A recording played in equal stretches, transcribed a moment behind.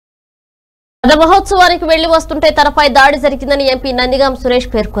వన మహోత్సవానికి వెళ్లి వస్తుంటే తనపై దాడి జరిగిందని ఎంపీ నందిగాం సురేష్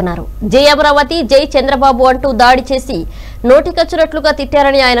పేర్కొన్నారు. జై అమరావతి, జై చంద్రబాబు అంటూ దాడి చేసి నోటికొచ్చినట్లుగా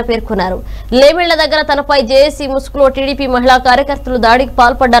తిట్టారని ఆయన పేర్కొన్నారు. లేమిళ్ల దగ్గర తనపై జేఏసీ ముసుగులో టీడీపీ మహిళా కార్యకర్తలు దాడికి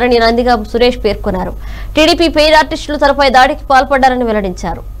పాల్పడ్డారని నందిగాం సురేష్ పేర్కొన్నారు. టీడీపీ పెయిడ్ ఆర్టిస్టులు తనపై దాడికి పాల్పడ్డారని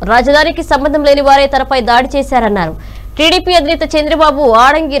వెల్లడించారు. రాజధానికి సంబంధం లేని వారే తనపై దాడి చేశారన్నారు. టీడీపీ అధినేత చంద్రబాబు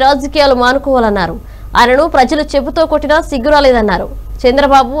ఆడంగి రాజకీయాలు మానుకోవాలన్నారు. ఆయనను ప్రజలు చెబుతో కొట్టినా సిగ్గురాలేదన్నారు.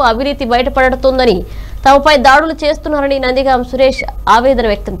 చంద్రబాబు అవినీతి బయటపడుతోందని తమపై దాడులు చేస్తున్నారని నందిగాం సురేష్ ఆవేదన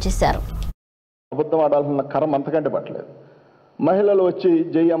వ్యక్తం చేశారు. అబద్ధం ఆడాల్సిన కరం అంతకంటే పట్టలేదు. మహిళలు వచ్చి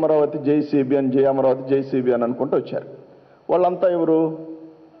జై అమరావతి, జై సిబిఎన్, జై అమరావతి, జై సిబిఎన్ అనుకుంటూ వచ్చారు. వాళ్ళంతా ఎవరు?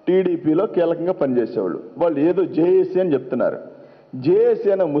 టీడీపీలో కీలకంగా పనిచేసేవాళ్ళు. వాళ్ళు ఏదో జేఏసీ అని చెప్తున్నారు. జేఏసీ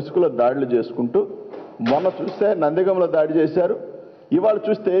అనే ముసుగులో దాడులు చేసుకుంటూ మొన్న చూస్తే నందిగంలో దాడి చేశారు. ఇవాళ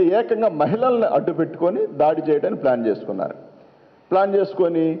చూస్తే ఏకంగా మహిళల్ని అడ్డు పెట్టుకొని దాడి చేయడానికి ప్లాన్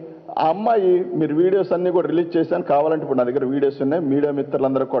చేసుకొని ఆ అమ్మాయి, మీరు వీడియోస్ అన్నీ కూడా రిలీజ్ చేశాను, కావాలంటే ఇప్పుడు నా దగ్గర వీడియోస్ ఉన్నాయి, మీడియా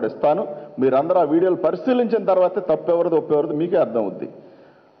మిత్రులందరూ కూడా ఇస్తాను. మీరందరూ ఆ వీడియోలు పరిశీలించిన తర్వాతే తప్పెవరిది ఒప్పెవరిది మీకే అర్థం అవుద్ది.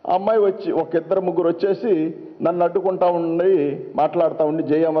 ఆ అమ్మాయి వచ్చి ఇద్దరు ముగ్గురు వచ్చేసి నన్ను అడ్డుకుంటా ఉండి మాట్లాడుతూ ఉండి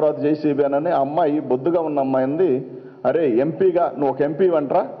జై అమరావతి, జై సిబిఎన్ అని. ఆ అమ్మాయి బొద్దుగా ఉన్న అమ్మాయి ఉంది, అరే ఎంపీగా నువ్వు ఒక ఎంపీ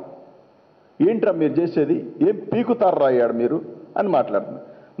అంటరా, ఏంట్రా మీరు చేసేది, ఏం పీకుతారా అయ్యాడు మీరు అని మాట్లాడుతున్నా.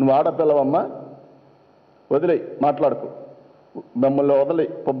 నువ్వు ఆడపిల్లవమ్మా, వదిలేయి, మాట్లాడుకో, మిమ్మల్ని వదిలి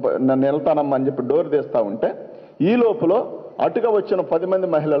నన్ను వెళ్తానమ్మా అని చెప్పి డోర్ తీస్తూ ఉంటే ఈ లోపల అటుగా వచ్చిన 10 మంది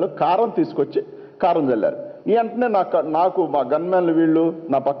మహిళలు కారం తీసుకొచ్చి కారం చల్లారు. ఈ వెంటనే నాకు మా గన్మ్యాన్లు వీళ్ళు,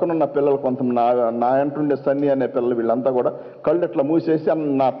 నా పక్కనున్న పిల్లలు కొంత నా అంటుండే సన్నీ అనే పిల్లలు వీళ్ళంతా కూడా కళ్ళు ఇట్లా మూసేసి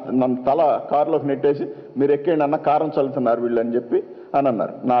నన్ను తల కారులోకి నెట్టేసి మీరు ఎక్కేయండి అన్న, కారం చల్లుతున్నారు వీళ్ళు అని చెప్పి అని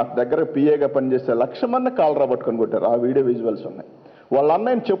అన్నారు. నా దగ్గర పిఏగా పనిచేసే 1,00,000 మంది కాలరా పట్టుకొని కొట్టారు. ఆ వీడియో విజువల్స్ ఉన్నాయి. వాళ్ళ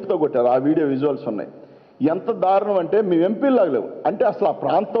అన్నయ్యని చెప్పుతో కొట్టారు. ఆ వీడియో విజువల్స్ ఉన్నాయి. ఎంత దారుణం అంటే మీ ఎంపీలాగా లేవు. అంటే అసలు ఆ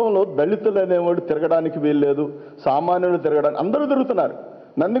ప్రాంతంలో దళితులు అనేవాడు తిరగడానికి వీల్లేదు, సామాన్యులు తిరగడానికి అందరూ తిరుగుతున్నారు.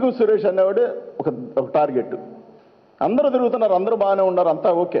 నందిగం సురేష్ అనేవాడే ఒక టార్గెట్. అందరూ తిరుగుతున్నారు, అందరూ బాగానే ఉన్నారు,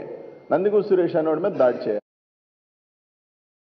 అంతా ఓకే. నందిగం సురేష్ అనేవాడి మీద దాడి చేయాలి.